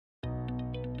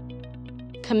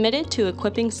Committed to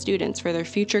equipping students for their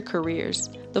future careers,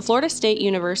 the Florida State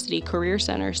University Career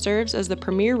Center serves as the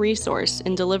premier resource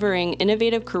in delivering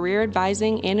innovative career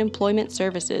advising and employment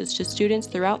services to students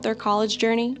throughout their college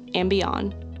journey and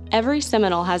beyond. Every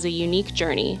Seminole has a unique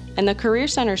journey, and the Career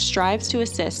Center strives to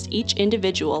assist each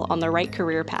individual on the right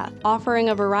career path, offering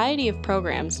a variety of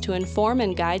programs to inform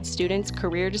and guide students'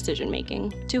 career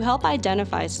decision-making. To help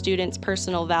identify students'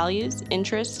 personal values,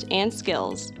 interests, and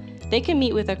skills, they can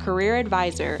meet with a career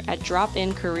advisor at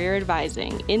Drop-In Career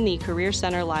Advising in the Career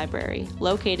Center Library,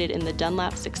 located in the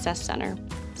Dunlap Success Center.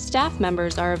 Staff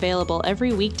members are available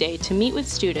every weekday to meet with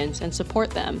students and support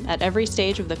them at every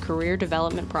stage of the career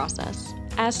development process.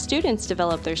 As students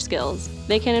develop their skills,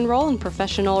 they can enroll in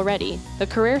Professional Ready, the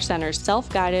Career Center's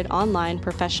self-guided online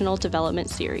professional development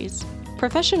series.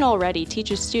 Professional Ready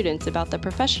teaches students about the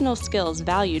professional skills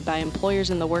valued by employers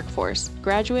in the workforce,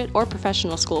 graduate or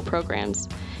professional school programs,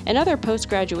 and other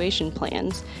post-graduation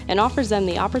plans, and offers them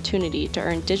the opportunity to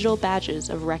earn digital badges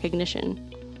of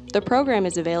recognition. The program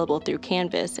is available through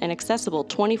Canvas and accessible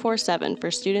 24/7 for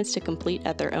students to complete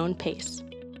at their own pace.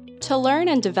 To learn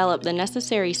and develop the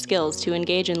necessary skills to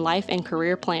engage in life and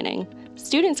career planning,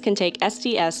 students can take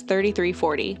SDS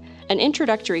 3340, an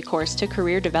introductory course to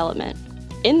career development.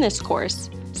 In this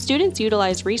course, students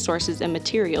utilize resources and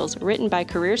materials written by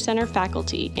Career Center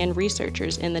faculty and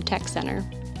researchers in the Tech Center.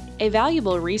 A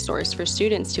valuable resource for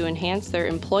students to enhance their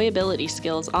employability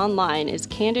skills online is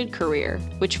Candid Career,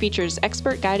 which features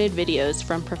expert-guided videos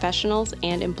from professionals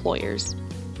and employers.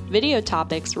 Video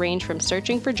topics range from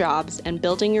searching for jobs and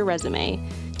building your resume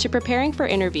to preparing for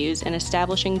interviews and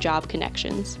establishing job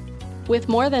connections. With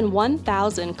more than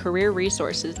 1,000 career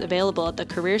resources available at the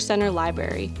Career Center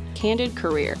Library, Candid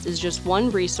Career is just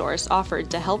one resource offered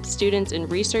to help students in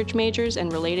research majors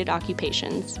and related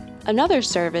occupations. Another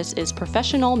service is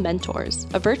Professional Mentors,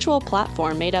 a virtual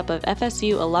platform made up of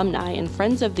FSU alumni and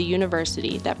friends of the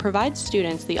university that provides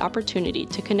students the opportunity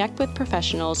to connect with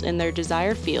professionals in their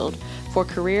desired field for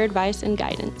career advice and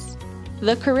guidance.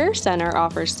 The Career Center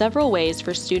offers several ways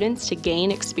for students to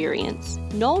gain experience.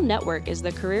 Knoll Network is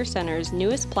the Career Center's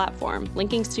newest platform,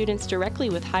 linking students directly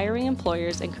with hiring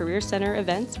employers and Career Center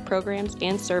events, programs,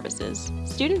 and services.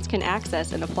 Students can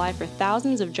access and apply for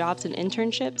thousands of jobs and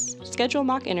internships, schedule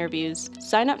mock interviews,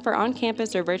 sign up for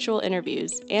on-campus or virtual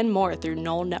interviews, and more through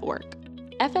Knoll Network.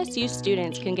 FSU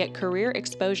students can get career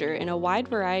exposure in a wide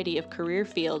variety of career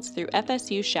fields through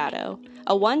FSU Shadow,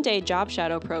 a one-day job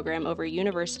shadow program over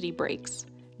university breaks.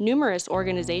 Numerous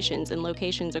organizations and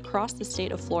locations across the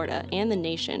state of Florida and the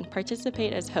nation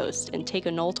participate as hosts and take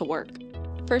a Knoll to work.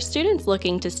 For students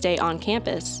looking to stay on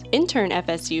campus, Intern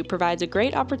FSU provides a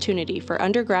great opportunity for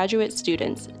undergraduate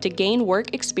students to gain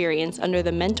work experience under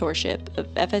the mentorship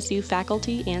of FSU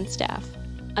faculty and staff.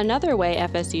 Another way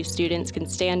FSU students can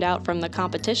stand out from the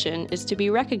competition is to be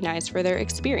recognized for their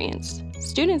experience.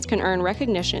 Students can earn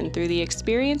recognition through the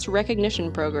Experience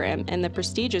Recognition Program and the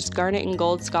prestigious Garnet and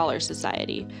Gold Scholar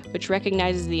Society, which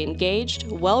recognizes the engaged,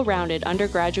 well-rounded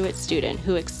undergraduate student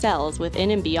who excels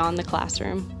within and beyond the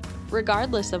classroom.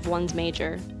 Regardless of one's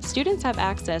major, students have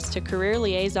access to career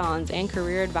liaisons and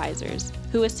career advisors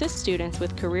who assist students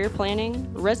with career planning,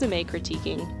 resume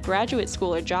critiquing, graduate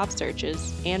school or job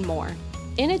searches, and more.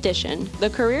 In addition, the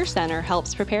Career Center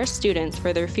helps prepare students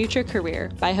for their future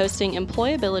career by hosting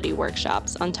employability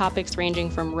workshops on topics ranging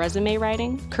from resume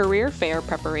writing, career fair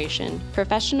preparation,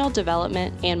 professional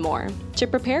development, and more. To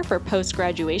prepare for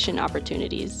post-graduation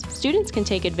opportunities, students can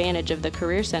take advantage of the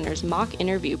Career Center's mock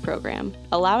interview program,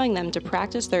 allowing them to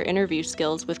practice their interview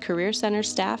skills with Career Center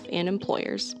staff and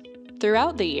employers.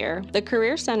 Throughout the year, the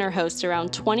Career Center hosts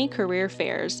around 20 career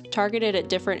fairs targeted at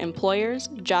different employers,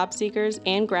 job seekers,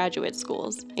 and graduate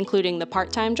schools, including the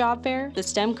Part-Time Job Fair, the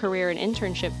STEM Career and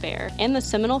Internship Fair, and the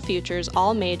Seminole Futures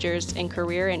All Majors and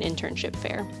Career and Internship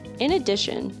Fair. In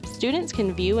addition, students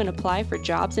can view and apply for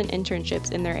jobs and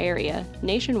internships in their area,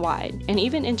 nationwide, and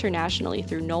even internationally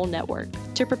through Knoll Network.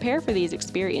 To prepare for these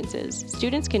experiences,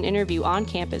 students can interview on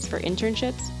campus for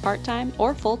internships, part-time,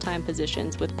 or full-time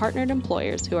positions with partnered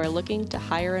employers who are looking to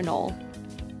hire a Knoll.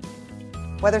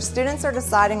 Whether students are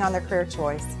deciding on their career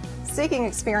choice, seeking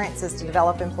experiences to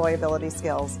develop employability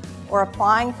skills, or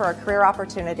applying for a career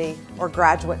opportunity or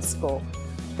graduate school,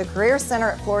 the Career Center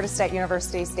at Florida State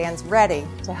University stands ready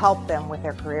to help them with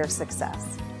their career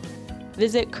success.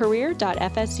 Visit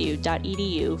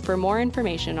career.fsu.edu for more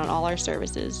information on all our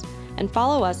services, and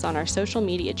follow us on our social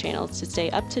media channels to stay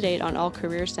up to date on all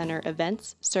Career Center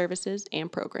events, services, and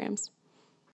programs.